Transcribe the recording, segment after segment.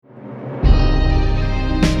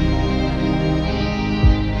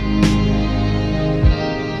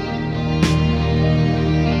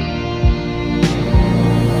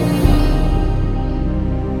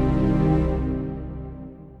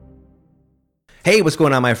Hey, what's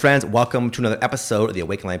going on, my friends? Welcome to another episode of the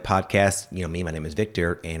Awaken Life Podcast. You know me, my name is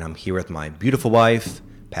Victor, and I'm here with my beautiful wife,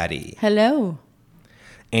 Patty. Hello.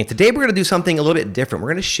 And today we're going to do something a little bit different. We're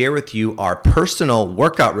going to share with you our personal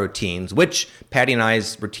workout routines, which Patty and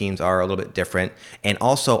I's routines are a little bit different, and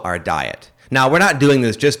also our diet. Now, we're not doing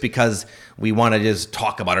this just because we want to just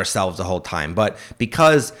talk about ourselves the whole time, but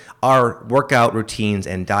because our workout routines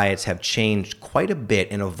and diets have changed quite a bit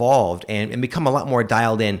and evolved and become a lot more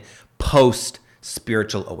dialed in post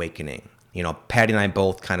spiritual awakening. You know, Patty and I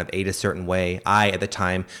both kind of ate a certain way. I, at the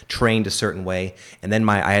time, trained a certain way. And then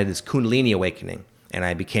I had this kundalini awakening, and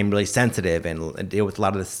I became really sensitive and deal with a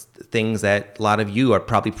lot of the things that a lot of you are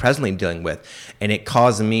probably presently dealing with. And it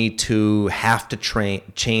caused me to have to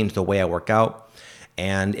change the way I work out.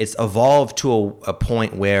 And it's evolved to a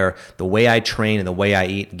point where the way I train and the way I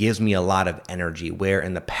eat gives me a lot of energy, where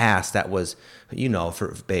in the past that was, you know,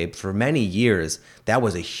 for many years, that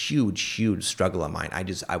was a huge struggle of mine.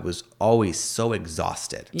 I was always so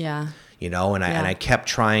exhausted. Yeah. You know, and I kept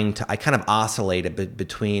trying to, I kind of oscillated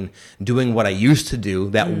between doing what I used to do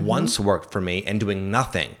that once worked for me and doing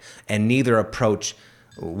nothing. And neither approach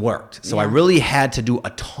worked. So I really had to do a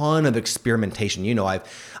ton of experimentation. You know,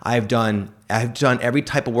 I've done every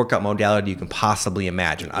type of workout modality you can possibly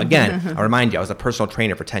imagine. Again, I remind you, I was a personal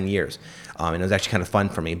trainer for 10 years. And it was actually kind of fun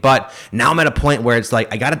for me. But now I'm at a point where it's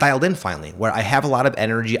like I got it dialed in finally, where I have a lot of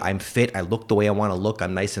energy. I'm fit. I look the way I want to look.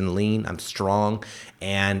 I'm nice and lean. I'm strong.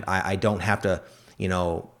 And I don't have to, you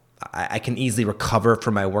know, I can easily recover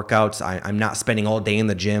from my workouts. I'm not spending all day in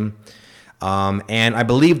the gym. And I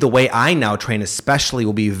believe the way I now train especially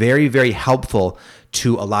will be very, very helpful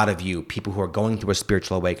to a lot of you, people who are going through a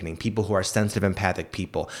spiritual awakening, people who are sensitive, empathic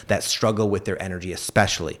people that struggle with their energy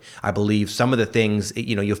especially. I believe some of the things,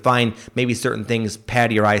 you know, you'll find maybe certain things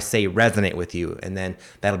Patty or I say resonate with you, and then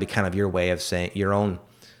that'll be kind of your way of saying, your own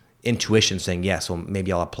intuition saying, yes, well,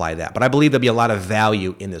 maybe I'll apply that. But I believe there'll be a lot of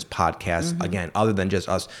value in this podcast, again, other than just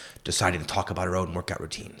us deciding to talk about our own workout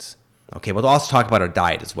routines. Okay, we'll also talk about our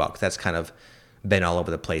diet as well, because that's kind of been all over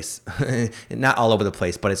the place. Not all over the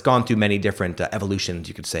place, but it's gone through many different evolutions,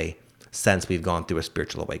 you could say, since we've gone through a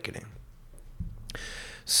spiritual awakening.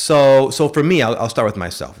 So for me, I'll start with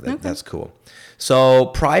myself. That's cool. So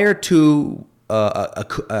prior to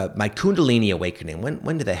my kundalini awakening,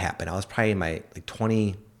 when did that happen? I was probably in my 20.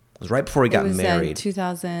 It was right before we got married. In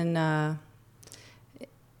 2000.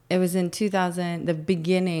 It was in 2000, the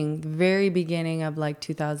very beginning of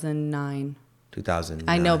 2009.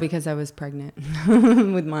 2009. I know because I was pregnant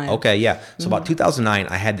with mine. Okay, yeah. So about 2009,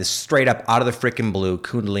 I had this straight up out of the freaking blue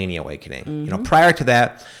kundalini awakening. You know, prior to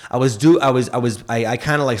that, I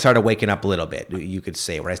kind of started waking up a little bit, you could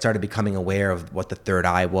say, where I started becoming aware of what the third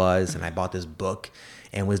eye was, and I bought this book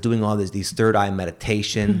and was doing all these third eye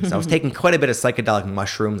meditations. I was taking quite a bit of psychedelic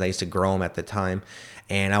mushrooms. I used to grow them at the time.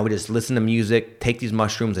 And I would just listen to music, take these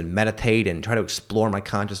mushrooms and meditate and try to explore my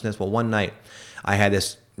consciousness. Well, one night I had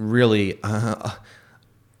this really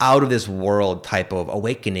out of this world type of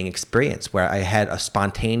awakening experience where I had a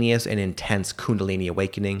spontaneous and intense kundalini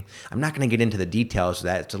awakening. I'm not going to get into the details of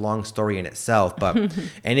that. It's a long story in itself. But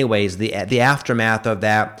anyways, the aftermath of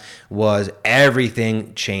that was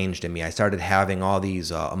everything changed in me. I started having all these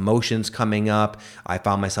emotions coming up. I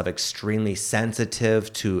found myself extremely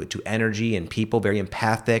sensitive to energy and people, very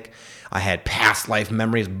empathic. I had past life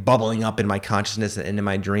memories bubbling up in my consciousness and in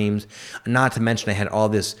my dreams. Not to mention I had all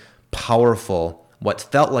this powerful, what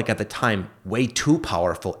felt like at the time way too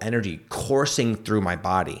powerful energy coursing through my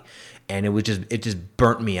body, and it just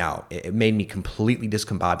burnt me out. It made me completely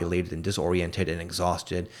discombobulated and disoriented and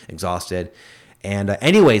exhausted. And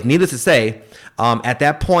anyways, needless to say, at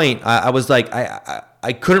that point, I was like,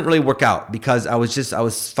 I couldn't really work out because I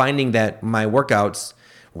was finding that my workouts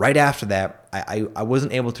right after that, I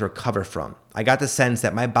wasn't able to recover from. I got the sense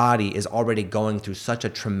that my body is already going through such a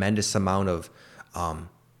tremendous amount of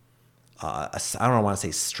I don't want to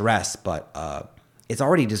say stress, but it's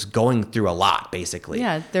already just going through a lot, basically.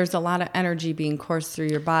 Yeah, there's a lot of energy being coursed through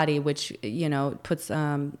your body, which, you know, puts strain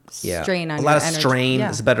on your energy. A lot of strain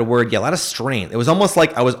is a better word. Yeah, a lot of strain. It was almost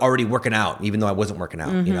like I was already working out, even though I wasn't working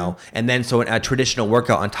out, you know? And then so a traditional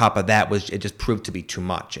workout on top of that it just proved to be too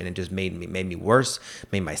much. And it just made me worse,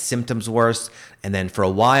 made my symptoms worse. And then for a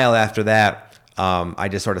while after that, I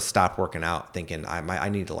just sort of stopped working out, thinking I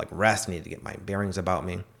need to rest, I need to get my bearings about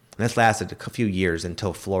me. And this lasted a few years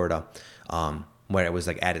until Florida, where it was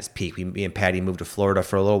at its peak. Me and Patty moved to Florida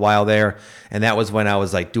for a little while there, and that was when I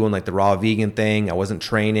was doing the raw vegan thing. I wasn't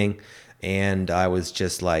training, and I was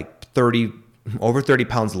just over 30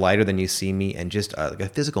 pounds lighter than you see me, and just a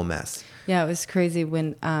physical mess. Yeah, it was crazy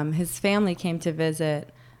when his family came to visit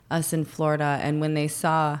us in Florida, and when they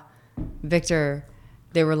saw Victor,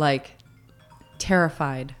 they were like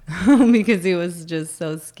terrified because he was just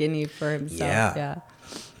so skinny for himself. Yeah.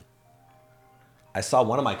 I saw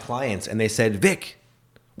one of my clients and they said, Vic,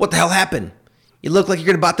 what the hell happened? You look like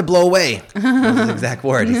you're about to blow away. That was his exact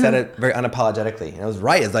word. He said it very unapologetically. And it was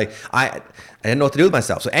right. It's like, I didn't know what to do with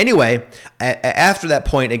myself. So anyway, after that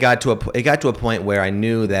point, it got to a point where I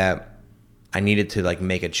knew that I needed to like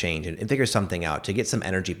make a change and figure something out to get some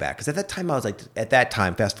energy back. Because at that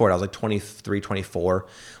time, fast forward, I was like 23, 24.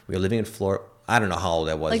 We were living in Florida. I don't know how old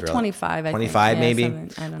I was. Like really. 25, 25 maybe. I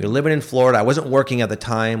don't know. We were living in Florida. I wasn't working at the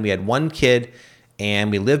time. We had one kid.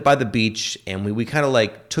 And we lived by the beach, and we kind of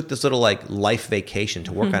like took this little like life vacation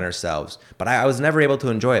to work on ourselves. But I was never able to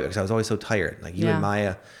enjoy it because I was always so tired. Like you and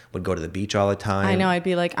Maya would go to the beach all the time. I know. I'd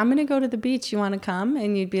be like, I'm going to go to the beach. You want to come?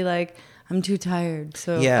 And you'd be like, I'm too tired.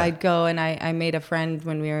 So I'd go, and I made a friend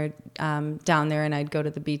when we were down there, and I'd go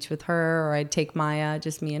to the beach with her, or I'd take Maya,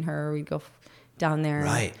 just me and her. We'd go down there.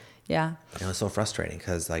 Right. Yeah. And it was so frustrating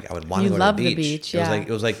because like I would want to go to the beach. It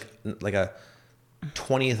was like a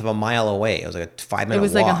 20th of a mile away. It was like a 5-minute walk. It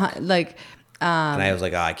was and I was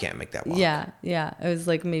like, I can't make that walk. Yeah. It was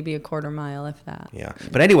like maybe a quarter mile, if that. Yeah.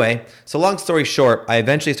 But anyway, so long story short, I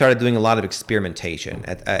eventually started doing a lot of experimentation.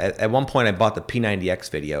 At one point, I bought the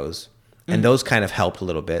P90X videos, and those kind of helped a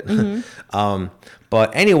little bit.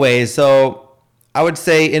 But anyway, so I would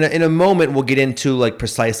say in a moment, we'll get into like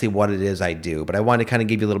precisely what it is I do. But I want to kind of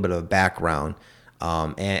give you a little bit of a background.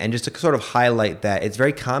 And just to sort of highlight that it's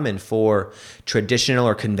very common for traditional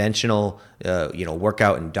or conventional,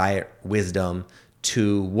 workout and diet wisdom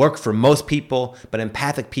to work for most people, but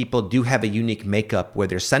empathic people do have a unique makeup where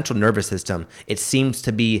their central nervous system, it seems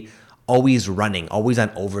to be always running, always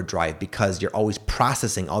on overdrive because you're always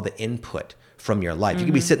processing all the input from your life. You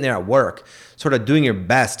could be sitting there at work, sort of doing your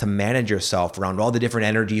best to manage yourself around all the different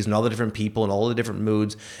energies and all the different people and all the different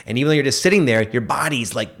moods. And even though you're just sitting there, your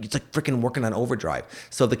body's like, it's like freaking working on overdrive.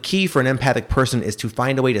 So the key for an empathic person is to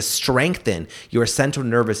find a way to strengthen your central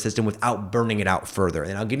nervous system without burning it out further.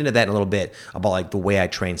 And I'll get into that in a little bit about like the way I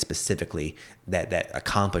train specifically that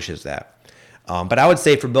accomplishes that. But I would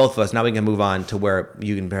say for both of us, now we can move on to where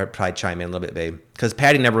you can probably chime in a little bit, babe. Because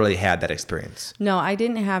Pattie never really had that experience. No, I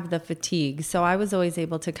didn't have the fatigue. So I was always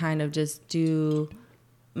able to kind of just do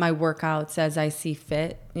my workouts as I see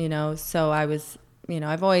fit, So I was,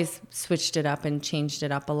 I've always switched it up and changed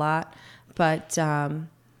it up a lot. But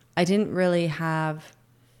I didn't really have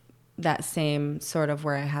that same sort of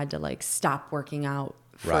where I had to like stop working out.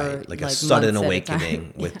 Right, like a sudden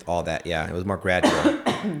awakening with all that. Yeah, it was more gradual.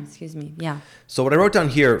 Excuse me. Yeah. So what I wrote down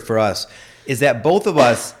here for us is that both of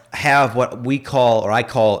us have what we call, or I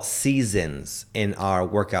call, seasons in our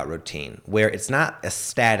workout routine, where it's not a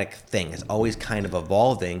static thing. It's always kind of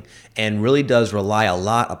evolving and really does rely a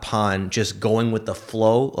lot upon just going with the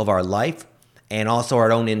flow of our life and also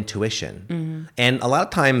our own intuition. And a lot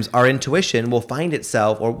of times our intuition will find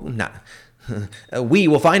itself, or not, we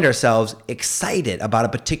will find ourselves excited about a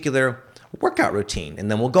particular workout routine, and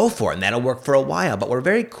then we'll go for it, and that'll work for a while, but we're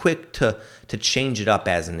very quick to change it up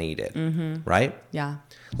as needed, right? Yeah.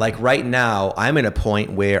 Like right now, I'm in a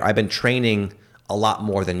point where I've been training a lot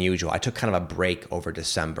more than usual. I took kind of a break over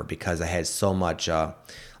December because I had so much, I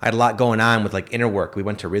had a lot going on with like inner work. We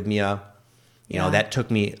went to Rhythmia. That took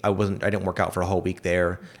me, I didn't work out for a whole week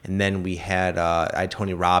there. And then I had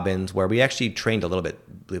Tony Robbins, where we actually trained a little bit,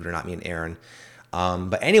 believe it or not, me and Aaron.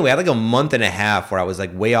 But anyway, I had like a month and a half where I was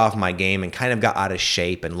like way off my game and kind of got out of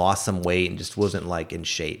shape and lost some weight and just wasn't like in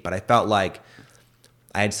shape. But I felt like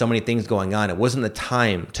I had so many things going on. It wasn't the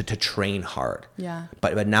time to train hard. Yeah.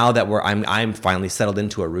 But now that I'm finally settled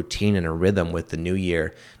into a routine and a rhythm with the new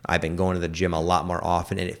year, I've been going to the gym a lot more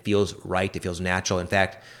often, and it feels right. It feels natural. In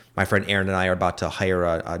fact, my friend Aaron and I are about to hire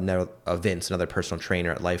a Vince, another personal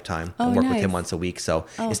trainer at Lifetime, and work with him once a week. So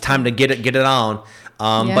it's time to get it on.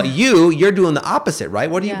 But you're doing the opposite,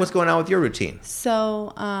 right? What's going on with your routine?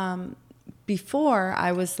 So before,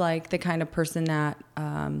 I was like the kind of person that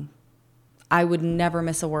I would never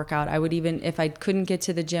miss a workout. I would even, if I couldn't get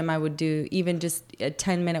to the gym, I would do even just a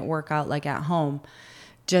 10-minute workout like at home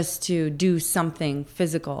just to do something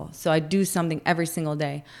physical. So I do something every single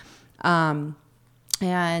day. And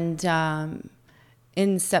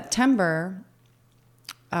in September,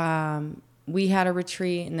 we had a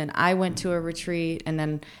retreat, and then I went to a retreat, and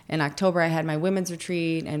then in October I had my women's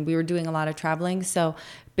retreat, and we were doing a lot of traveling. So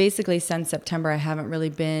basically since September, I haven't really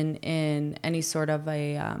been in any sort of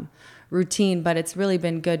a routine, but it's really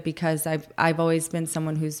been good because I've always been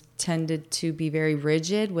someone who's tended to be very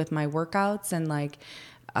rigid with my workouts, and like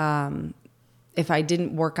if I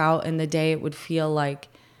didn't work out in the day, it would feel like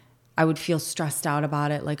I would feel stressed out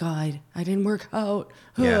about it. Like, oh, I didn't work out.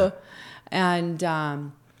 Yeah.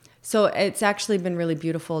 And so it's actually been really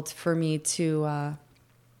beautiful for me to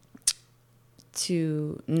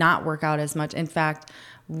not work out as much. In fact,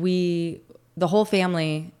 the whole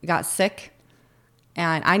family got sick,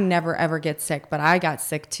 and I never ever get sick, but I got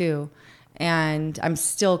sick too. And I'm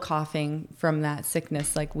still coughing from that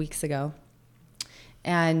sickness like weeks ago.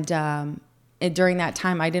 And during that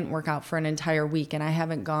time, I didn't work out for an entire week, and I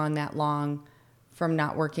haven't gone that long from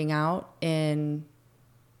not working out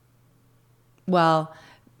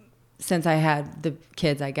since I had the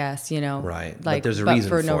kids, I guess, Right. Like, but there's a reason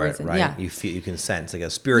for no it, reason. right? Yeah. You can sense like a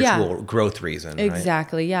spiritual growth reason.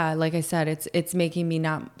 Exactly. Right? Yeah. Like I said, it's making me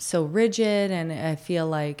not so rigid, and I feel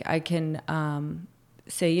like I can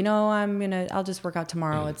say, I'll just work out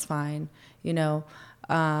tomorrow. It's fine.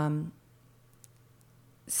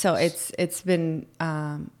 So it's been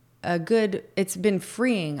it's been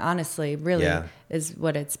freeing, honestly, really, is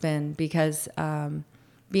what it's been, because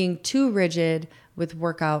being too rigid with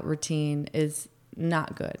workout routine is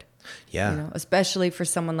not good. Yeah. Especially for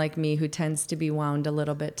someone like me who tends to be wound a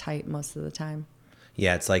little bit tight most of the time.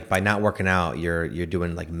 Yeah, it's like by not working out, you're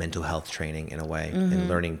doing like mental health training in a way, and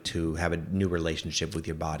learning to have a new relationship with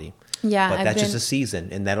your body. Yeah, but that's just a season,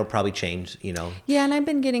 and that'll probably change. Yeah, and I've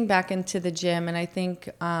been getting back into the gym, and I think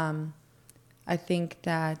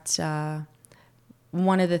that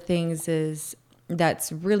one of the things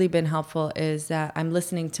that's really been helpful is that I'm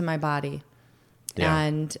listening to my body. Yeah.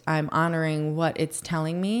 And I'm honoring what it's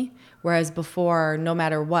telling me. Whereas before, no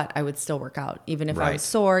matter what, I would still work out. Even if I was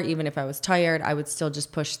sore, even if I was tired, I would still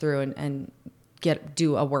just push through and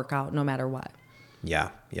do a workout no matter what. Yeah,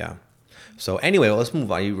 yeah. So anyway, let's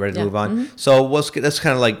move on. Are you ready to move on? Mm-hmm. So let's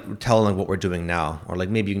kind of like tell them what we're doing now, or like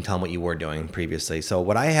maybe you can tell them what you were doing previously. So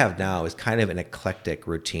what I have now is kind of an eclectic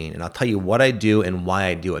routine, and I'll tell you what I do and why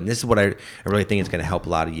I do it. And this is what I really think is going to help a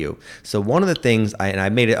lot of you. So one of the things, I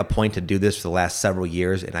made it a point to do this for the last several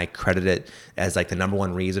years, and I credit it as like the number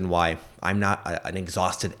one reason why I'm not an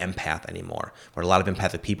exhausted empath anymore. Or a lot of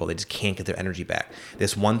empathic people, they just can't get their energy back.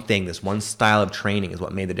 This one style of training is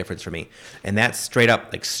what made the difference for me. And that's straight up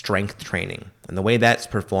like strength training. And the way that's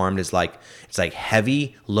performed is it's like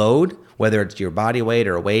heavy load, whether it's your body weight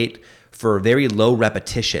or weight, for very low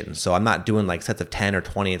repetition. So I'm not doing like sets of 10 or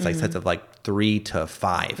 20. It's like sets of like 3 to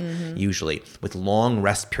 5 usually, with long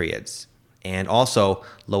rest periods. And also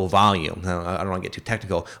low volume. I don't want to get too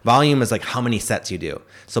technical. Volume is like how many sets you do.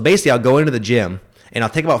 So basically, I'll go into the gym and I'll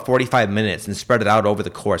take about 45 minutes and spread it out over the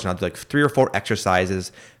course. And I'll do like 3 or 4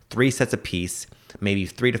 exercises, 3 sets apiece, maybe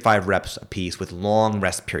 3 to 5 reps apiece with long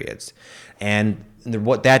rest periods. And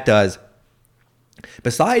what that does,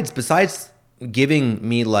 besides giving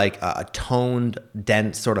me like a toned,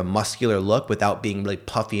 dense, sort of muscular look without being really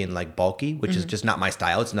puffy and like bulky, which is just not my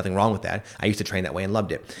style. It's nothing wrong with that. I used to train that way and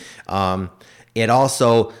loved it. It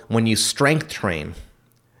also, when you strength train,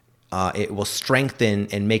 it will strengthen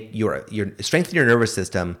and make strengthen your nervous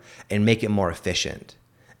system and make it more efficient.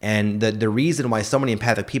 And the reason why so many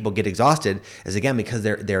empathic people get exhausted is, again, because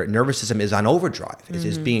their nervous system is on overdrive,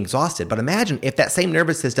 is being exhausted. But imagine if that same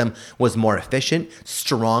nervous system was more efficient,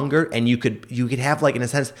 stronger, and you could have, like, in a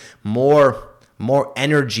sense, more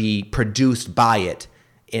energy produced by it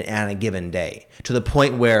on a given day, to the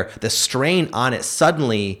point where the strain on it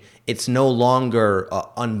suddenly, it's no longer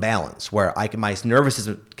unbalanced, where my nervous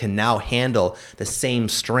system can now handle the same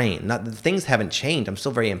strain. Things haven't changed. I'm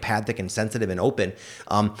still very empathic and sensitive and open,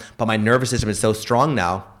 but my nervous system is so strong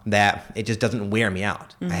now that it just doesn't wear me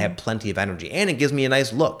out. I have plenty of energy, and it gives me a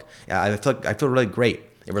nice look. I feel really great.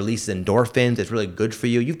 It releases endorphins. It's really good for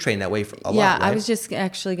you. You've trained that way for a lot, right? I was just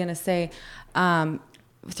actually going to say,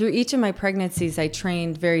 through each of my pregnancies, I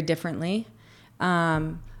trained very differently.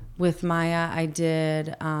 With Maya, I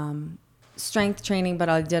did strength training, but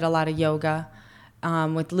I did a lot of yoga.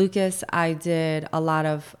 With Lucas, I did a lot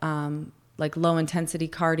of like low intensity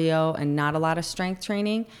cardio and not a lot of strength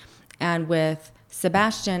training. And with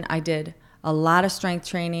Sebastian, I did a lot of strength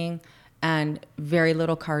training and very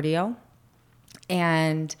little cardio.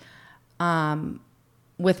 And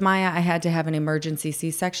with Maya, I had to have an emergency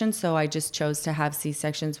C-section, so I just chose to have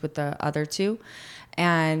C-sections with the other 2.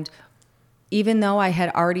 And even though I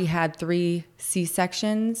had already had 3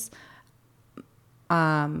 C-sections,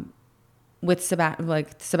 with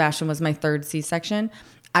Sebastian was my 3rd C-section,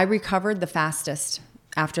 I recovered the fastest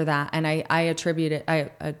after that, and I attribute it.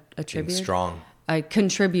 Being strong. I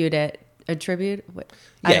contribute it. Attribute? What?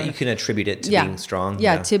 Yeah, you can attribute it to being strong.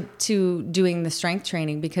 Yeah, to doing the strength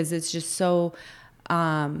training, because it's just so.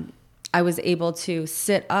 I was able to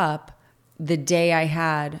sit up the day I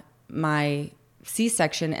had my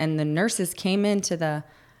C-section, and the nurses came into the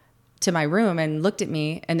to my room and looked at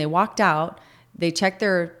me, and they walked out. They checked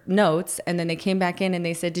their notes, and then they came back in and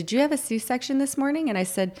they said, "Did you have a C-section this morning?" And I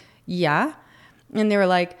said, "Yeah." And they were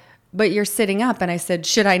like, "But you're sitting up." And I said,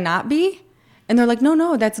 "Should I not be?" And they're like,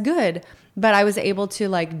 no, that's good. But I was able to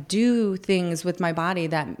like do things with my body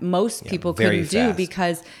that most people couldn't do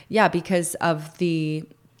because of the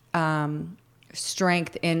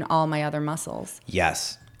strength in all my other muscles.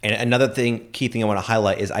 Yes. And another key thing I want to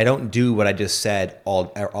highlight is I don't do what I just said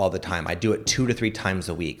all the time. I do it 2 to 3 times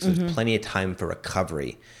a week. So there's plenty of time for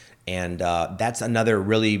recovery. And that's another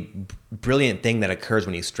really brilliant thing that occurs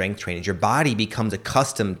when you strength train is your body becomes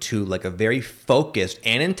accustomed to like a very focused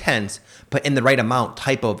and intense, but in the right amount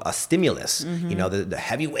type of a stimulus. You know, the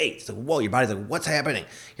heavy weights. So, whoa, your body's like, what's happening?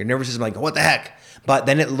 Your nervous system like, what the heck? But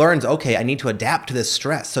then it learns, okay, I need to adapt to this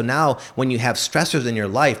stress. So now when you have stressors in your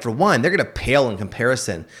life, for one, they're going to pale in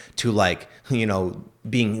comparison to like, you know,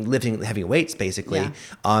 lifting heavy weights basically.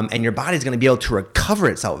 Yeah. And your body's going to be able to recover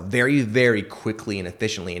itself very, very quickly and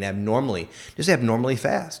efficiently and abnormally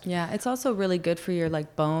fast. Yeah. It's also really good for your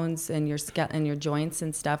like bones and your and your joints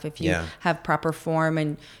and stuff. If you have proper form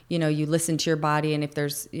and, you know, you listen to your body, and if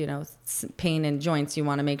there's, you know, pain in joints, you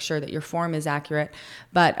want to make sure that your form is accurate.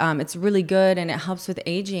 But it's really good, and it helps with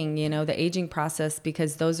aging, you know, the aging process,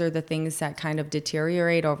 because those are the things that kind of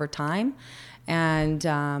deteriorate over time. And,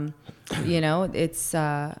 you know, it's,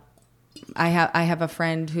 I have a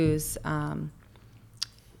friend who's,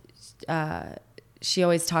 she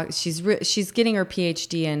always talks, she's getting her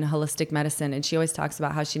PhD in holistic medicine, and she always talks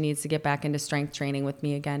about how she needs to get back into strength training with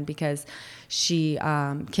me again, because she,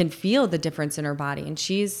 can feel the difference in her body. And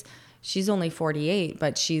she's only 48,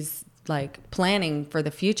 but she's like planning for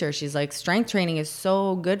the future. She's like, strength training is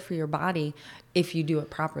so good for your body if you do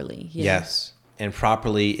it properly. Yes. And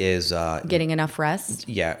properly is getting enough rest.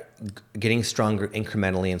 Yeah, getting stronger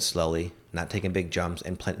incrementally and slowly, not taking big jumps,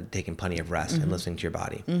 and taking plenty of rest and listening to your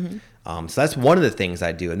body. So that's one of the things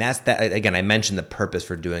I do, and that's that. Again, I mentioned the purpose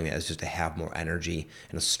for doing it is just to have more energy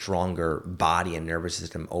and a stronger body and nervous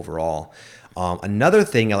system overall. Another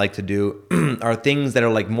thing I like to do are things that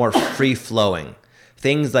are like more free flowing.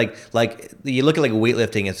 Things like you look at like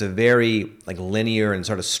weightlifting, it's a very like linear and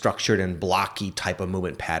sort of structured and blocky type of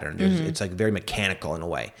movement pattern. It's like very mechanical in a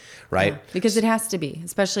way, right? Yeah, because it has to be,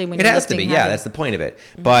 especially when it you're has to be. heavy. Yeah, that's the point of it.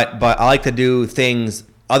 But I like to do things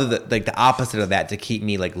other than like the opposite of that to keep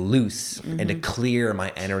me like loose and to clear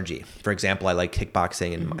my energy. For example, I like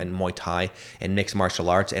kickboxing and Muay Thai and mixed martial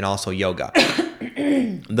arts, and also yoga.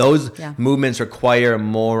 Those movements require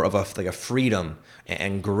more of a freedom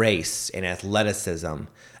and grace and athleticism,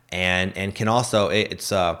 and can also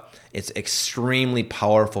it's extremely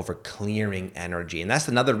powerful for clearing energy. And that's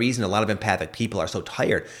another reason a lot of empathic people are so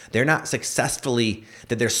tired. They're not successfully,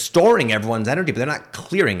 that they're storing everyone's energy, but they're not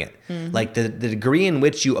clearing it. Like the degree in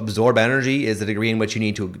which you absorb energy is the degree in which you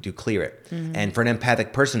need to clear it. And for an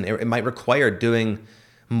empathic person, it might require doing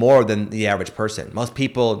more than the average person. Most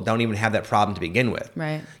people don't even have that problem to begin with.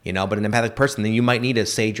 Right. You know, but an empathic person, then you might need to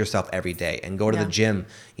sage yourself every day and go to the gym,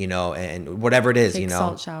 you know, and whatever it is, Take you know.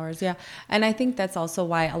 Salt showers, yeah. And I think that's also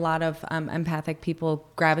why a lot of empathic people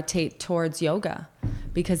gravitate towards yoga,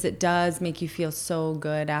 because it does make you feel so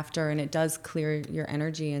good after, and it does clear your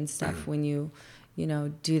energy and stuff when you know,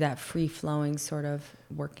 do that free flowing sort of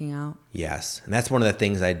working out. Yes. And that's one of the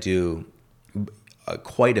things I do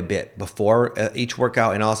quite a bit before each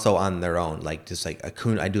workout, and also on their own, like just like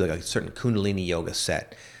I do like a certain kundalini yoga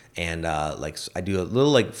set, and like I do a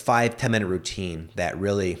little like 5-10 minute routine that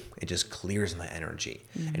really, it just clears my energy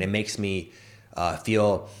and it makes me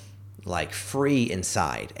feel like free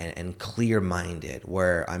inside and clear minded,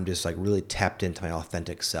 where I'm just like really tapped into my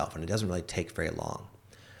authentic self, and it doesn't really take very long.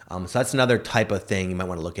 So that's another type of thing you might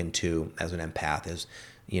want to look into as an empath, is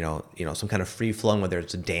you know, some kind of free flowing, whether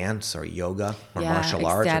it's a dance or yoga or martial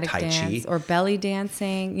arts or Tai Chi or belly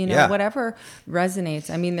dancing, you know, whatever resonates.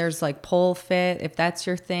 I mean, there's like pole fit, if that's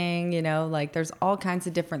your thing, you know, like there's all kinds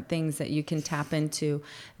of different things that you can tap into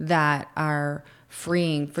that are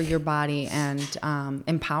freeing for your body and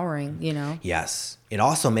empowering, you know. Yes. It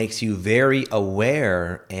also makes you very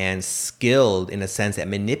aware and skilled in a sense at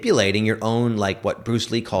manipulating your own, like what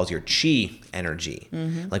Bruce Lee calls your chi energy.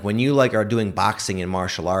 Like when you like are doing boxing and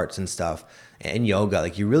martial arts and stuff and yoga,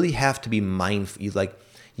 like you really have to be mindful.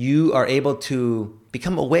 You are able to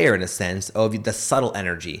become aware in a sense of the subtle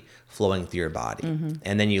energy flowing through your body.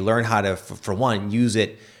 And then you learn how to, for one, use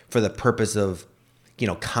it for the purpose of, you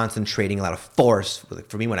know, concentrating a lot of force.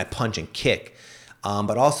 For me, when I punch and kick,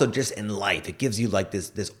 but also just in life, it gives you like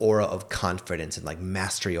this aura of confidence and like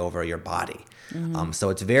mastery over your body. So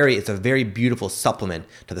it's a very beautiful supplement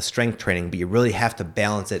to the strength training, but you really have to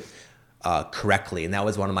balance it correctly. And that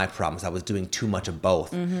was one of my problems. I was doing too much of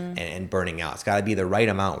both and burning out. It's got to be the right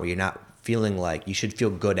amount where you're not feeling like you should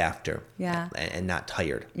feel good after and not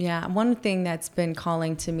tired. Yeah. One thing that's been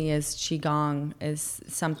calling to me is Qigong is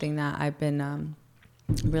something that I've been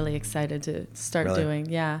really excited to start doing.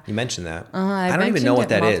 Yeah. You mentioned that. I don't even know what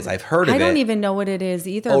that is. I've heard of it. I don't even know what it is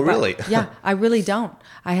either. Oh, really? Yeah, I really don't.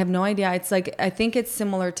 I have no idea. It's like, I think it's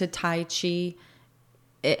similar to Tai Chi,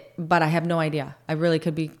 but I have no idea. I really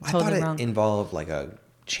could be totally wrong. I thought it involved like a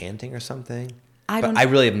chanting or something. I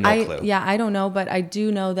really have no clue. Yeah, I don't know, but I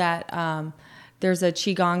do know that there's a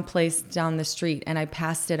Qigong place down the street, and I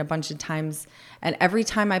passed it a bunch of times, and every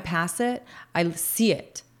time I pass it, I see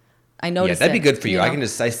it. I notice that'd be good for you. Know?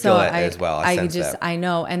 I feel that as well. I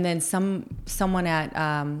know. And then someone at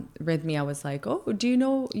Rhythmia was like, "Oh, do you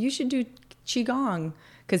know you should do Qigong?"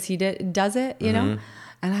 Because he does it, you know.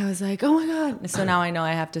 And I was like, "Oh my god!" So now I know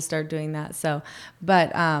I have to start doing that. So,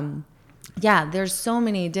 but there's so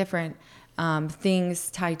many different things: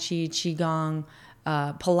 Tai Chi, Qigong,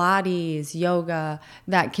 Pilates, yoga,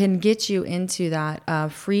 that can get you into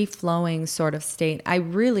that free-flowing sort of state. I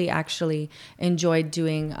really actually enjoyed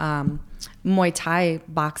doing Muay Thai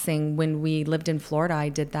boxing when we lived in Florida. I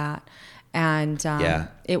did that, and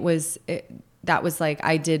that was like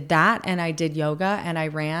I did that, and I did yoga, and I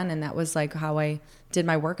ran, and that was like how I did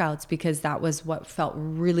my workouts, because that was what felt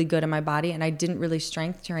really good in my body, and I didn't really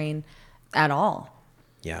strength train at all.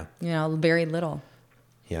 Yeah, very little.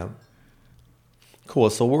 Yeah. Cool.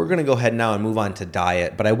 So we're going to go ahead now and move on to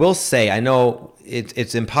diet. But I will say, I know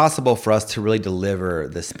it's impossible for us to really deliver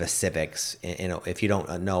the specifics, if you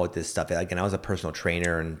don't know what this stuff is. Again, I was a personal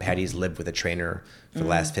trainer, and Pattie's lived with a trainer for the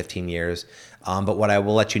last 15 years. But what I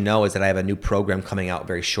will let you know is that I have a new program coming out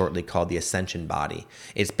very shortly called the Ascension Body.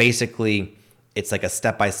 It's like a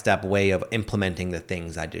step-by-step way of implementing the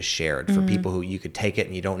things I just shared for people who you could take it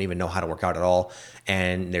and you don't even know how to work out at all.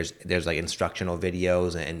 And there's like instructional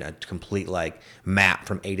videos and a complete like map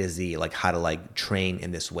from A to Z, like how to like train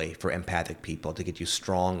in this way for empathic people to get you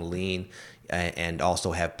strong, lean, and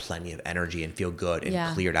also have plenty of energy and feel good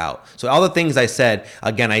and cleared out. So all the things I said,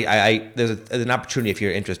 again, there's an opportunity if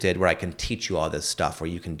you're interested where I can teach you all this stuff where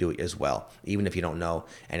you can do it as well, even if you don't know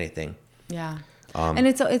anything. Yeah. And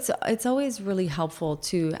it's always really helpful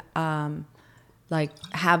to like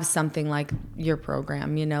have something like your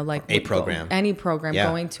program, like a program, any program,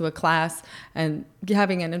 going to a class and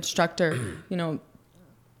having an instructor,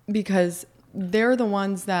 because they're the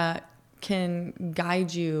ones that can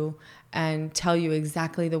guide you and tell you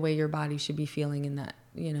exactly the way your body should be feeling in that,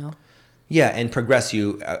 Yeah, and progress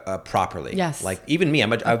you properly. Yes. Like even me,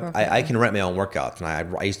 I can write my own workouts, and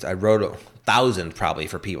I wrote 1,000 probably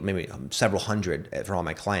for people, maybe several hundred for all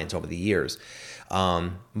my clients over the years.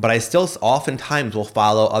 But I still oftentimes will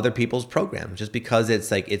follow other people's programs just because it's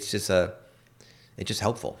just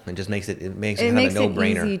helpful. It just makes it kind of a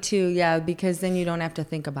no-brainer. It easy too, because then you don't have to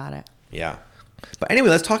think about it. Yeah. But anyway,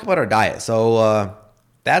 let's talk about our diet. So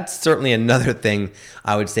that's certainly another thing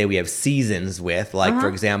I would say we have seasons with. Like, for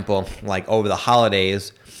example, like over the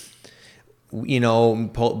holidays,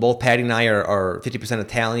 both Pattie and I are 50%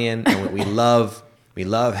 Italian, and we love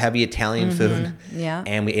heavy Italian food. Yeah.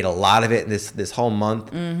 And we ate a lot of it this whole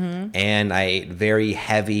month. And I ate very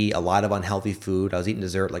heavy, a lot of unhealthy food. I was eating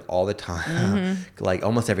dessert like all the time, like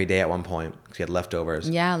almost every day at one point because we had leftovers.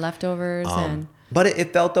 Yeah, leftovers. But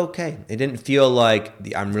it felt okay. It didn't feel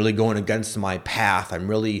like I'm really going against my path. I'm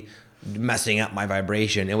really messing up my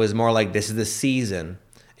vibration. It was more like, this is the season,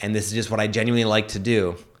 and this is just what I genuinely like to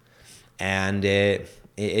do. And it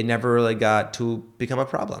never really got to become a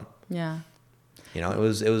problem. Yeah. It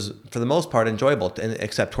was for the most part enjoyable,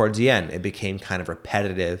 except towards the end. It became kind of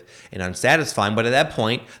repetitive and unsatisfying. But at that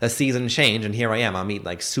point, the season changed, and here I am. I'm eating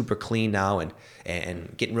like super clean now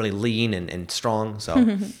and getting really lean and strong.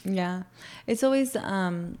 So yeah, it's always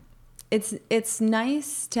it's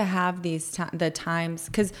nice to have the times,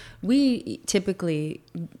 because we typically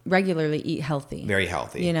regularly eat healthy, very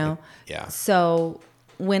healthy. Yeah. So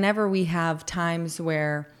whenever we have times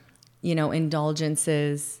where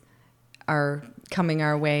indulgences are coming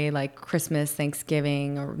our way, like Christmas,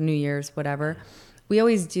 Thanksgiving, or New Year's, whatever, we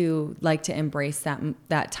always do like to embrace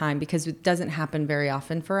that time, because it doesn't happen very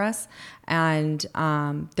often for us, and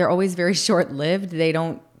they're always very short-lived. They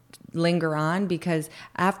don't linger on, because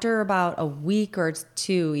after about a week or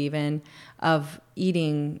two even of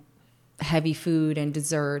eating heavy food and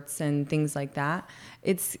desserts and things like that,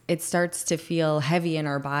 it starts to feel heavy in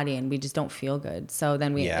our body, and we just don't feel good. So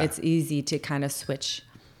then it's easy to kind of switch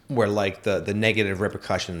where like the negative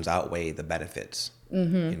repercussions outweigh the benefits.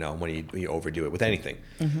 You know, when you overdo it with anything.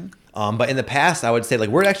 But in the past, I would say like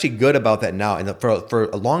we're actually good about that now. And for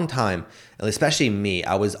a long time, especially me,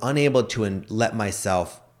 I was unable to let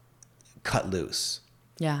myself cut loose.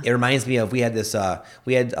 Yeah. It reminds me of,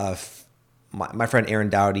 my friend Aaron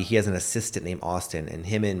Dowdy, he has an assistant named Austin, and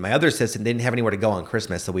him and my other assistant didn't have anywhere to go on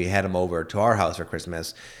Christmas. So we had him over to our house for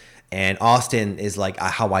Christmas. And Austin is like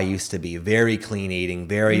how I used to be, very clean eating,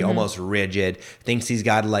 very almost rigid, thinks he's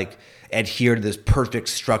got to like adhere to this perfect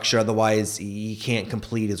structure. Otherwise he can't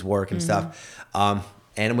complete his work and stuff.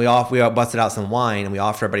 And we all busted out some wine, and we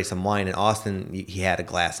offered everybody some wine. And Austin, he had a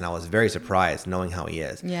glass, and I was very surprised knowing how he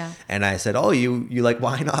is. Yeah. And I said, "Oh, you like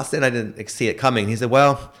wine, Austin?" I didn't see it coming. He said,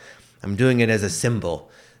 "Well, I'm doing it as a symbol.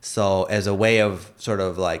 So as a way of sort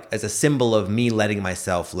of like, as a symbol of me letting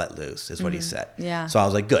myself let loose," is what he said. Yeah. So I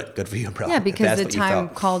was like, good for you, bro. Yeah, because the time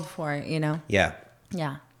called for it, you know? Yeah.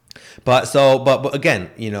 Yeah. But again,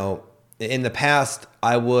 you know, in the past,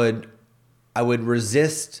 I would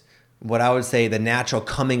resist what I would say the natural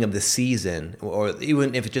coming of the season, or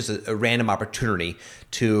even if it's just a random opportunity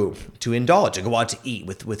to indulge, to go out to eat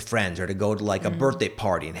with friends, or to go to like a birthday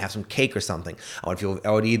party and have some cake or something. I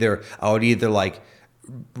would either like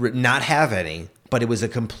not have any, but it was a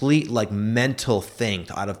complete like mental thing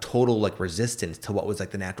out of total like resistance to what was like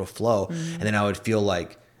the natural flow. And then I would feel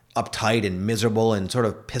like uptight and miserable and sort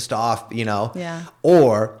of pissed off, you know? Yeah.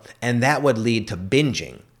 And that would lead to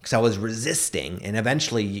binging. Because I was resisting, and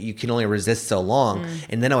eventually you can only resist so long,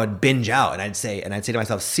 and then I would binge out, and I'd say to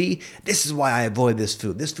myself, "See, this is why I avoid this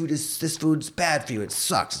food. This food's bad for you. It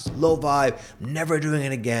sucks. It's low vibe. I'm never doing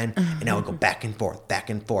it again." And I would go back and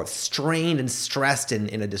forth, strained and stressed and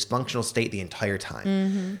in a dysfunctional state the entire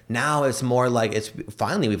time. Now it's more like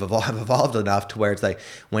we've evolved enough to where it's like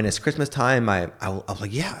when it's Christmas time, I'm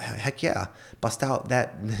like, yeah, heck yeah, bust out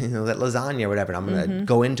that that lasagna or whatever, and I'm gonna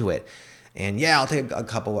go into it. And yeah, I'll take a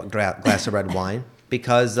couple of glass of red wine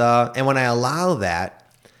because, and when I allow that,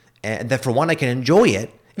 and that for one, I can enjoy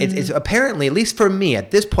it. It's apparently, at least for me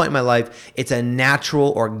at this point in my life, it's a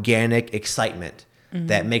natural, organic excitement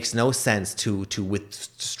that makes no sense to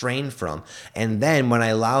restrain from. And then when I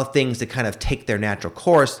allow things to kind of take their natural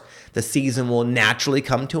course, the season will naturally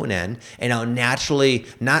come to an end, and I'll naturally,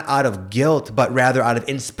 not out of guilt, but rather out of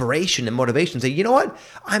inspiration and motivation, say, you know what?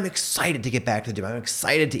 I'm excited to get back to the gym. I'm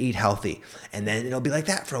excited to eat healthy. And then it'll be like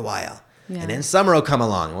that for a while. Yeah. And then summer will come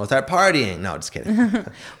along and we'll start partying. No, just kidding.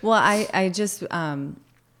 Well, I just,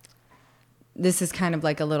 this is kind of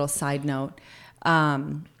like a little side note.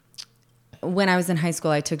 When I was in high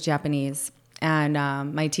school, I took Japanese, and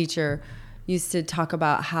my teacher used to talk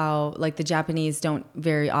about how like the Japanese don't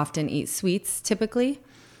very often eat sweets typically.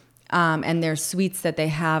 And their sweets that they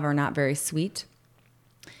have are not very sweet.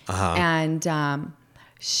 And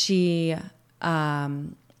she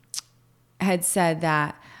had said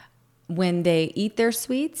that when they eat their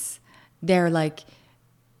sweets, they're like,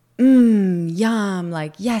 yum,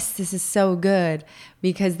 like, yes, this is so good.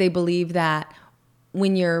 Because they believe that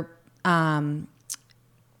when you're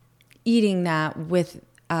eating that with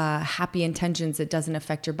happy intentions, it doesn't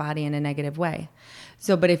affect your body in a negative way.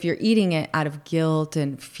 So, but if you're eating it out of guilt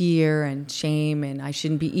and fear and shame and I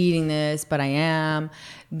shouldn't be eating this, but I am,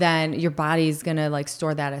 then your body's going to like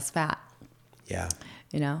store that as fat. Yeah.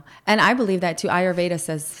 You know, and I believe that too. Ayurveda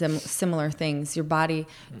says similar things. Your body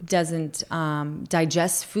doesn't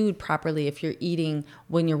digest food properly if you're eating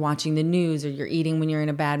when you're watching the news, or you're eating when you're in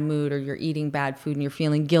a bad mood, or you're eating bad food and you're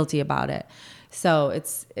feeling guilty about it. So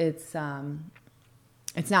it's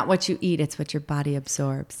not what you eat, it's what your body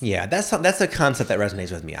absorbs. Yeah, that's a concept that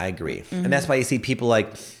resonates with me. I agree. And that's why you see people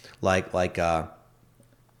like Thich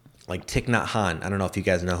Nhat Hanh. I don't know if you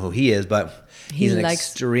guys know who he is, but he's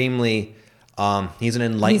extremely he's an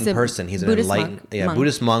enlightened person. He's an Buddhist enlightened monk.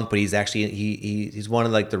 Buddhist monk, but he's actually he's one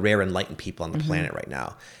of like the rare enlightened people on the planet right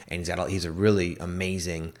now. And he's a really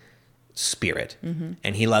amazing spirit,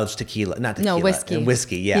 and he loves tequila, not tequila,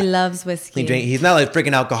 whiskey. Yeah, he loves whiskey. He's not like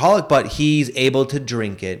freaking alcoholic, but he's able to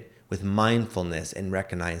drink it with mindfulness and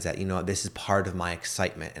recognize that, you know, this is part of my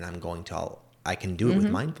excitement, and I can do it with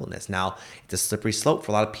mindfulness. Now, it's a slippery slope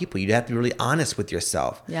for a lot of people. You have to be really honest with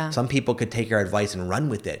yourself. Yeah. Some people could take your advice and run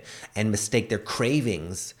with it and mistake their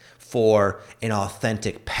cravings for an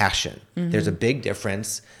authentic passion. There's a big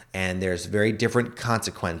difference, and there's very different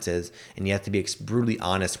consequences, and you have to be brutally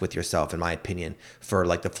honest with yourself, in my opinion, for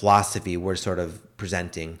like the philosophy we're sort of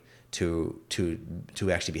presenting to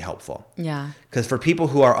actually be helpful. Yeah. Because for people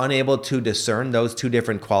who are unable to discern those two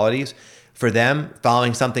different qualities, for them,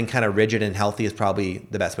 following something kind of rigid and healthy is probably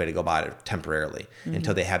the best way to go about it temporarily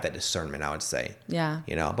until they have that discernment, I would say. Yeah.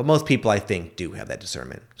 You know, but most people, I think, do have that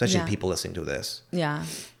discernment, especially people listening to this. Yeah.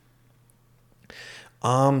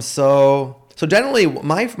 So generally,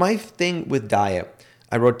 my thing with diet,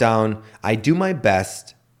 I wrote down, I do my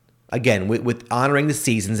best, again, with honoring the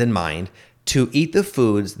seasons in mind, to eat the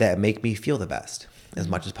foods that make me feel the best as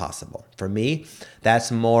much as possible. For me,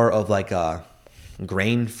 that's more of like a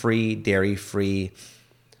grain-free, dairy-free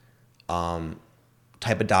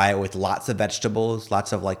type of diet with lots of vegetables,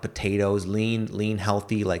 lots of like potatoes, lean,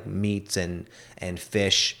 healthy, like meats and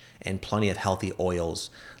fish, and plenty of healthy oils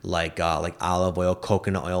like olive oil,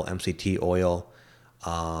 coconut oil, MCT oil,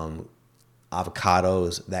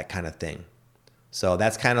 avocados, that kind of thing. So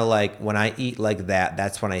that's kind of like when I eat like that,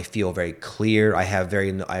 that's when I feel very clear. I have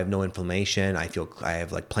no inflammation. I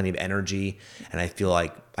have like plenty of energy, and I feel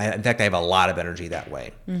like in fact I have a lot of energy that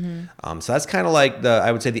way. So that's kind of like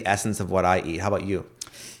I would say the essence of what I eat. How about you?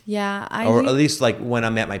 Yeah, or at least like when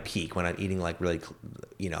I'm at my peak, when I'm eating like really,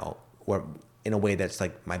 you know, or in a way that's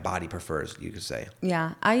like my body prefers, you could say.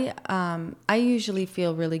 Yeah, I usually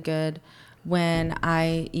feel really good when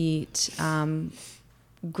I eat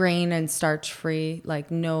grain and starch free,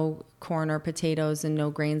 like no corn or potatoes and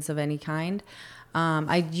no grains of any kind.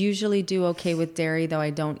 I usually do okay with dairy, though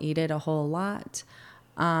I don't eat it a whole lot.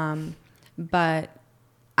 But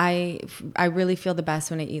I really feel the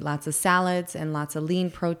best when I eat lots of salads and lots of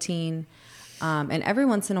lean protein. And every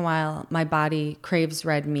once in a while, my body craves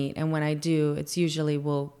red meat. And when I do, it's usually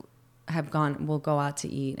we'll go out to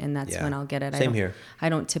eat, and that's when I'll get it. Same here. I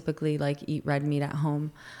don't typically like eat red meat at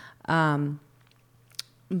home.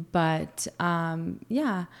 But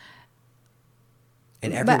yeah.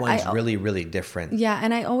 And everyone's really, really different. Yeah,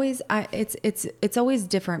 and it's always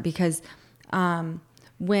different because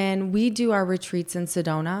when we do our retreats in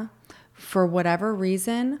Sedona, for whatever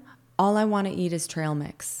reason, all I want to eat is trail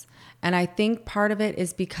mix. And I think part of it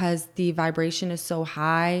is because the vibration is so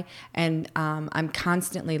high, and I'm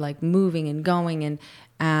constantly like moving and going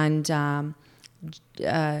and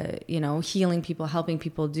you know, healing people, helping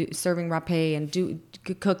people, serving rapé and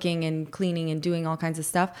cooking and cleaning and doing all kinds of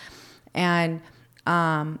stuff. And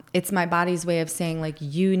it's my body's way of saying like,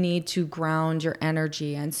 you need to ground your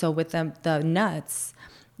energy. And so with the nuts,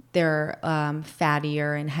 they're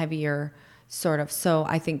fattier and heavier sort of. So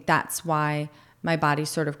I think that's why my body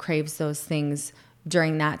sort of craves those things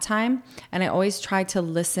during that time. And I always try to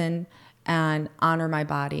listen and honor my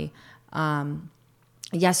body.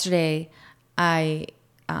 Yesterday, I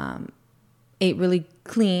ate really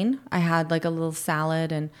clean. I had like a little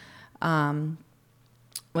salad and, well,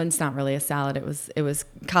 it's not really a salad. It was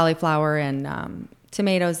cauliflower and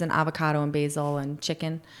tomatoes and avocado and basil and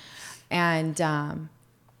chicken. And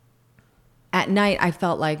at night I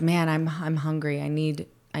felt like, man, I'm hungry. I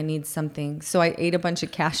need something. So I ate a bunch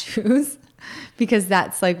of cashews because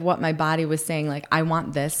that's like what my body was saying. Like, I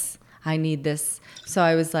want this. I need this. So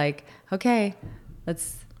I was like, okay,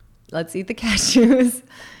 let's eat the cashews.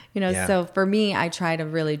 You know, Yeah. So for me, I try to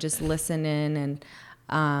really just listen in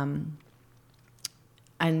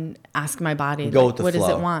and ask my body, Go like, with the what flow.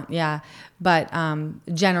 does it want? Yeah. But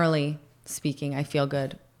generally speaking, I feel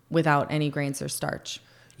good without any grains or starch.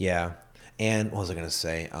 Yeah. And what was I going to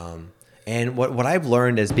say? And what I've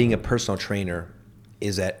learned as being a personal trainer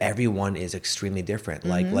is that everyone is extremely different.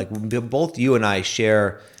 Like both you and I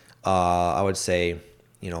share, I would say,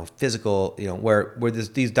 you know, physical, you know, where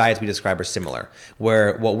these diets we describe are similar,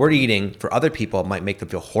 where what we're eating for other people might make them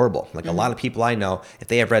feel horrible. Like a lot of people I know, if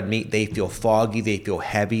they have red meat, they feel foggy, they feel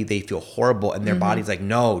heavy, they feel horrible, and their body's like,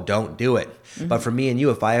 no, don't do it. But for me and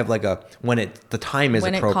you, if I have like the time is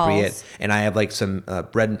appropriate, and I have like some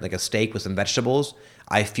bread, like a steak with some vegetables,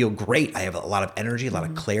 I feel great. I have a lot of energy, a lot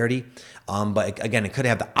of clarity. But again, it could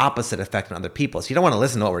have the opposite effect on other people. So you don't want to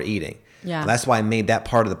listen to what we're eating. Yeah. That's why I made that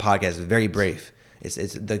part of the podcast very brief.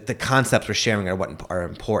 It's the concepts we're sharing are what are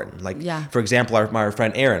important. Like, for example, my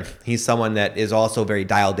friend Aaron, he's someone that is also very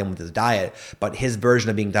dialed in with his diet, but his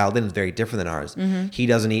version of being dialed in is very different than ours. He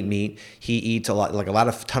doesn't eat meat. He eats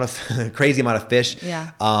ton of crazy amount of fish.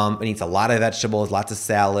 And eats a lot of vegetables, lots of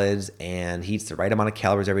salads, and he eats the right amount of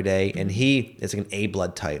calories every day. And he is like an A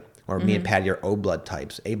blood type, or me and Patty are O blood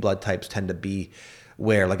types. A blood types tend to be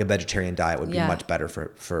where like a vegetarian diet would be much better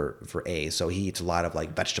for A. So he eats a lot of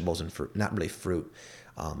like vegetables and fruit, not really fruit.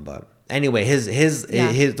 But anyway,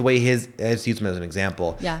 the way let's use him as an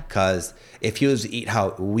example. Because if he was to eat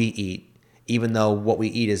how we eat, even though what we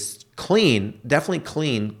eat is definitely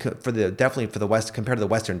clean for the West compared to the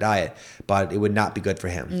Western diet, but it would not be good for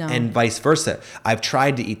him. And vice versa. I've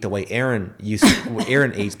tried to eat the way Aaron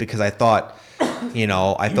eats because I thought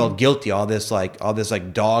I felt guilty, all this like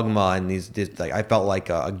dogma and I felt like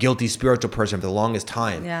a guilty spiritual person for the longest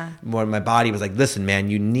time. Yeah. When my body was like, listen, man,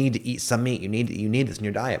 you need to eat some meat. You need this in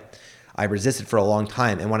your diet. I resisted for a long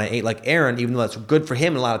time. And when I ate like Aaron, even though that's good for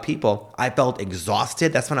him and a lot of people, I felt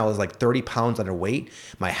exhausted. That's when I was like 30 pounds underweight.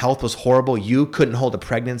 My health was horrible. You couldn't hold a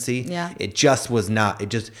pregnancy. Yeah. It just was not.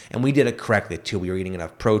 And we did it correctly too. We were eating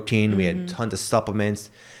enough protein. We had tons of supplements.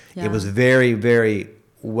 Yeah. It was very, very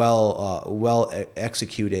well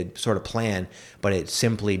executed sort of plan, but it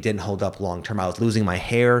simply didn't hold up long term. I was losing my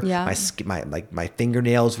hair. Yeah. My skin, my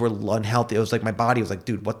fingernails were unhealthy. It was like my body was like,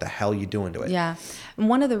 dude, what the hell are you doing to it? Yeah. And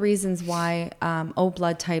one of the reasons why O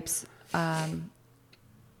blood types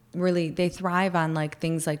really, they thrive on like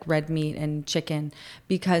things like red meat and chicken,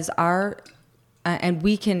 because our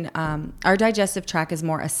digestive tract is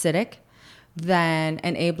more acidic than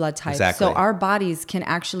an A blood type. Exactly. So our bodies can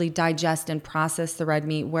actually digest and process the red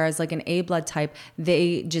meat, whereas like an A blood type,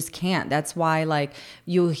 they just can't. That's why like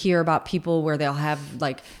you'll hear about people where they'll have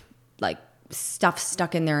like stuff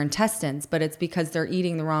stuck in their intestines, but it's because they're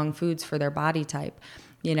eating the wrong foods for their body type,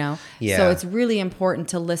 Yeah. So it's really important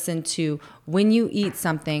to listen to when you eat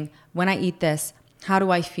something, when I eat this, how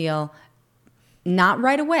do I feel? Not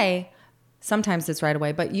right away. Sometimes it's right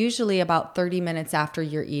away, but usually about 30 minutes after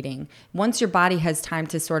you're eating. Once your body has time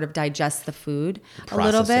to sort of digest the food a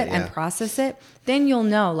little bit and process it, then you'll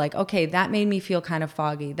know like, okay, that made me feel kind of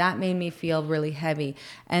foggy. That made me feel really heavy.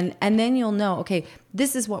 And then you'll know, okay,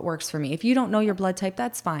 this is what works for me. If you don't know your blood type,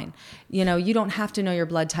 that's fine. You don't have to know your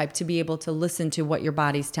blood type to be able to listen to what your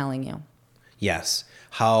body's telling you. Yes.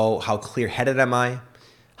 How clear-headed am I?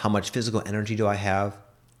 How much physical energy do I have?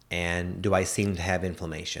 And do I seem to have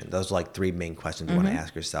inflammation? Those are like three main questions you want to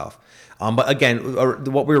ask yourself. But again,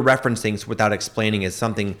 what we're referencing without explaining is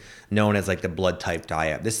something known as like the blood type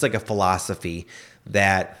diet. This is like a philosophy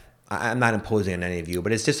that I'm not imposing on any of you,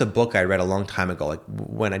 but it's just a book I read a long time ago. Like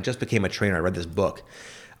when I just became a trainer, I read this book.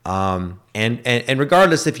 And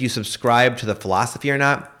regardless if you subscribe to the philosophy or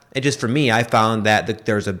not, it just for me, I found that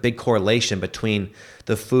there's a big correlation between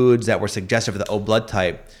the foods that were suggested for the O blood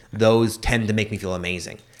type. Those tend to make me feel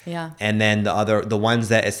amazing. Yeah. And then the ones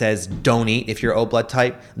that it says don't eat if you're O blood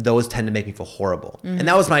type, those tend to make me feel horrible. And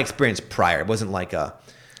that was my experience prior. It wasn't like a,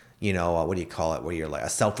 what do you call it? Where you're like a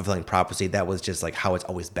self-fulfilling prophecy. That was just like how it's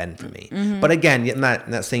always been for me. But again, I'm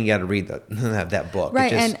not saying you got to read that book.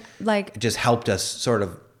 Right. It just helped us sort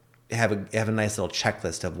of have a nice little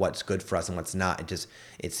checklist of what's good for us and what's not.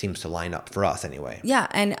 It seems to line up for us anyway. Yeah.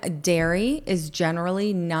 And dairy is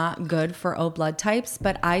generally not good for O blood types,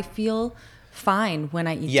 but I feel fine when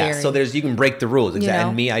I eat dairy. Yeah, so you can break the rules. Exactly.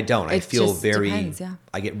 And me, I don't. I feel very, depends,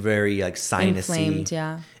 I get very like sinusy. Inflamed,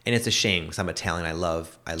 yeah. And it's a shame because I'm Italian. I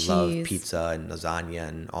love pizza and lasagna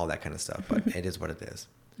and all that kind of stuff, but it is what it is.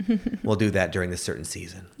 We'll do that during this certain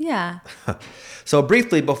season. Yeah. So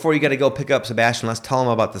briefly, before you got to go pick up Sebastian, let's tell him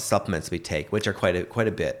about the supplements we take, which are quite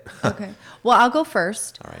a bit. Okay. Well, I'll go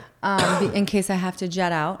first. All right. In case I have to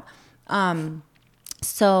jet out.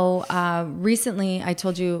 So recently, I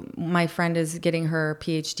told you my friend is getting her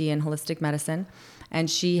PhD in holistic medicine, and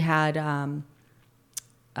she had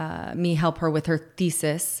me help her with her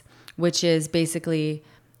thesis, which is basically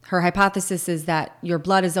her hypothesis is that your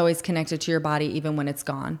blood is always connected to your body even when it's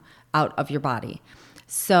gone out of your body.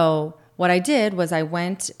 So what I did was I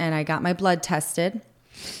went and I got my blood tested,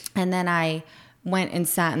 and then I went and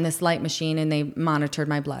sat in this light machine and they monitored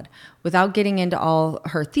my blood. Without getting into all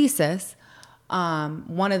her thesis,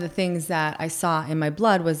 one of the things that I saw in my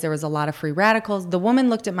blood was there was a lot of free radicals. The woman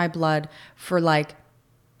looked at my blood for like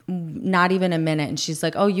not even a minute, and she's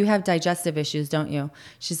like, "Oh, you have digestive issues, don't you?"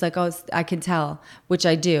 She's like, "Oh, I can tell," which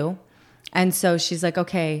I do. And so she's like,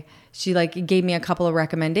 "Okay." She like gave me a couple of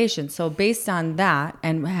recommendations. So based on that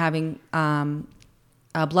and having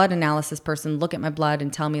a blood analysis person look at my blood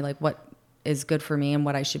and tell me like what is good for me and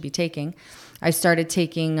what I should be taking, I started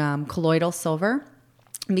taking colloidal silver,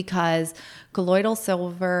 because colloidal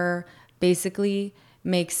silver basically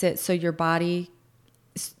makes it so your body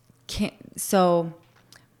can't, so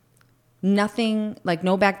nothing, like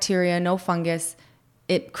no bacteria, no fungus,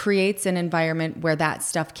 it creates an environment where that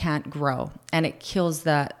stuff can't grow, and it kills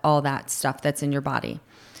all that stuff that's in your body.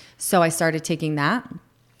 So I started taking that.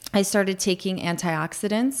 I started taking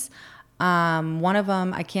antioxidants. One of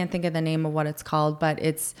them, I can't think of the name of what it's called, but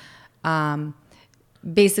it's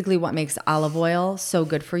basically what makes olive oil so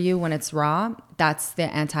good for you when it's raw. That's the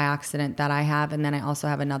antioxidant that I have. And then I also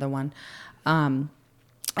have another one. And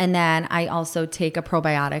then I also take a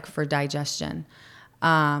probiotic for digestion.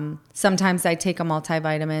 Sometimes I take a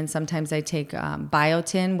multivitamin. Sometimes I take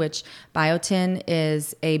biotin, which biotin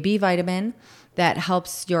is a B vitamin that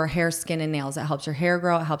helps your hair, skin, and nails. It helps your hair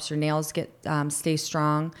grow. It helps your nails stay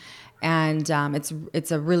strong. And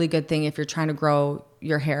it's a really good thing if you're trying to grow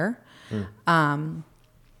your hair. And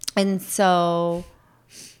so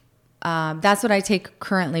that's what I take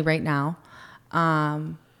currently right now.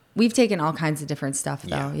 We've taken all kinds of different stuff,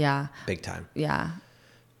 though. Yeah. Big time. Yeah.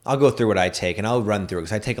 I'll go through what I take, and I'll run through it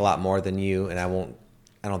because I take a lot more than you, and I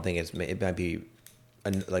don't think it might be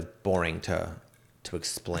like boring to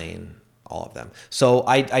explain all of them. So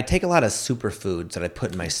I take a lot of superfoods that I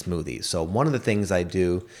put in my smoothies. So one of the things I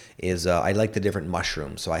do is I like the different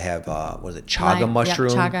mushrooms. So I have chaga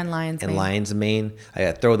mushroom, chaga and lion's mane.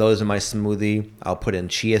 I throw those in my smoothie. I'll put in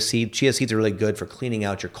chia seed. Chia seeds are really good for cleaning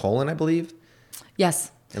out your colon, I believe.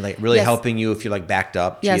 Yes. And like really helping you if you're like backed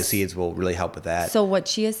up. Chia seeds will really help with that. So what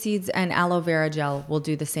chia seeds and aloe vera gel will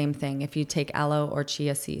do the same thing. If you take aloe or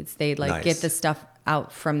chia seeds, they get the stuff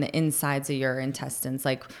out from the insides of your intestines,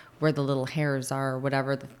 like where the little hairs are or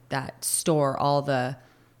whatever that store all the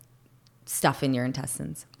stuff in your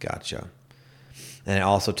intestines. Gotcha. And I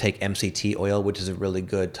also take MCT oil, which is a really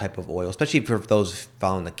good type of oil, especially for those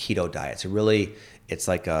following the keto diet.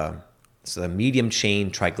 It's a medium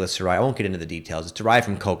chain triglyceride. I won't get into the details. It's derived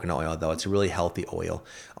from coconut oil, though. It's a really healthy oil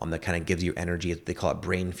that kind of gives you energy. They call it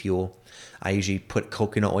brain fuel. I usually put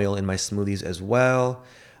coconut oil in my smoothies as well.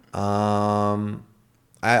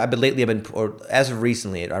 As of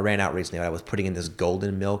recently, I ran out recently. I was putting in this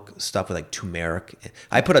golden milk stuff with like turmeric.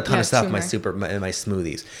 I put a ton of stuff in my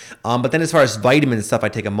smoothies. But then as far as vitamin and stuff, I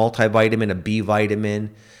take a multivitamin, a B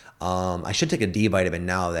vitamin. I should take a D vitamin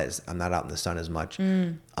now that I'm not out in the sun as much.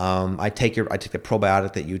 I take the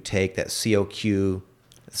probiotic that you take, that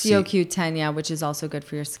CoQ10, which is also good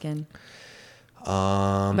for your skin.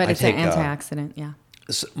 But it's an antioxidant,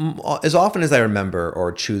 as often as I remember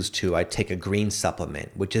or choose to, I take a green supplement,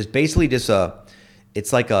 which is basically just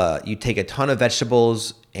you take a ton of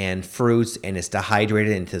vegetables and fruits and it's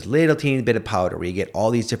dehydrated into this little teeny bit of powder where you get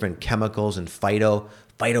all these different chemicals and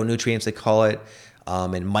phytonutrients they call it,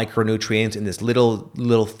 and micronutrients in this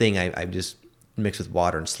little thing I just mix with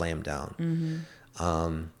water and slam down.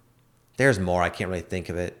 There's more. I can't really think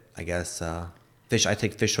of it. I guess I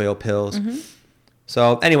take fish oil pills.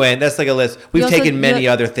 So anyway, that's like a list. We've taken many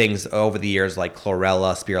other things over the years, like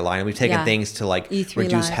chlorella, spirulina. We've taken things to like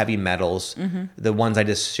reduce heavy metals. The ones I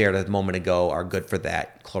just shared a moment ago are good for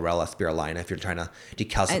that. Chlorella, spirulina. If you're trying to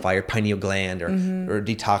decalcify your pineal gland or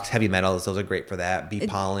detox heavy metals, those are great for that. Bee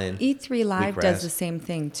pollen. E3 Live does the same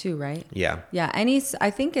thing too, right? Yeah. Yeah. I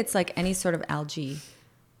think it's like any sort of algae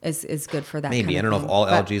is good for that. Maybe. Kind of I don't know if all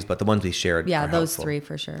algae, but the ones we shared. Yeah, are those helpful. 3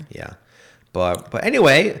 for sure. Yeah. But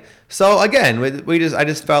anyway, so again, I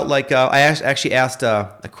just felt like I actually asked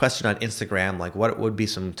a question on Instagram, like what would be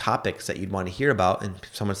some topics that you'd want to hear about, and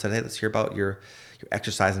someone said, hey, let's hear about your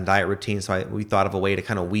exercise and diet routine. So we thought of a way to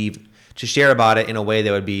kind of share about it in a way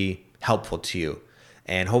that would be helpful to you,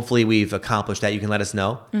 and hopefully we've accomplished that. You can let us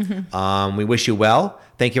know. We wish you well.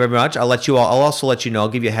 Thank you very much. I'll also let you know. I'll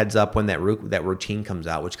give you a heads up when that routine comes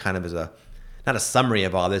out, which kind of is not a summary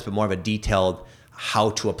of all this, but more of a detailed how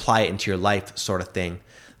to apply it into your life sort of thing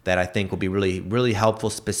that I think will be really, really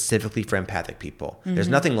helpful specifically for empathic people. There's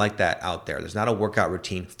nothing like that out there. There's not a workout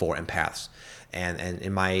routine for empaths. And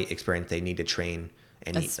in my experience, they need to train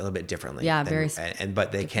and eat a little bit differently. Yeah,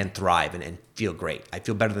 but they can thrive and feel great. I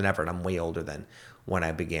feel better than ever, and I'm way older than when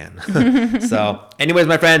I began. So anyways,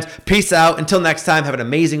 my friends, peace out. Until next time, have an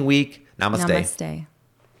amazing week. Namaste. Namaste.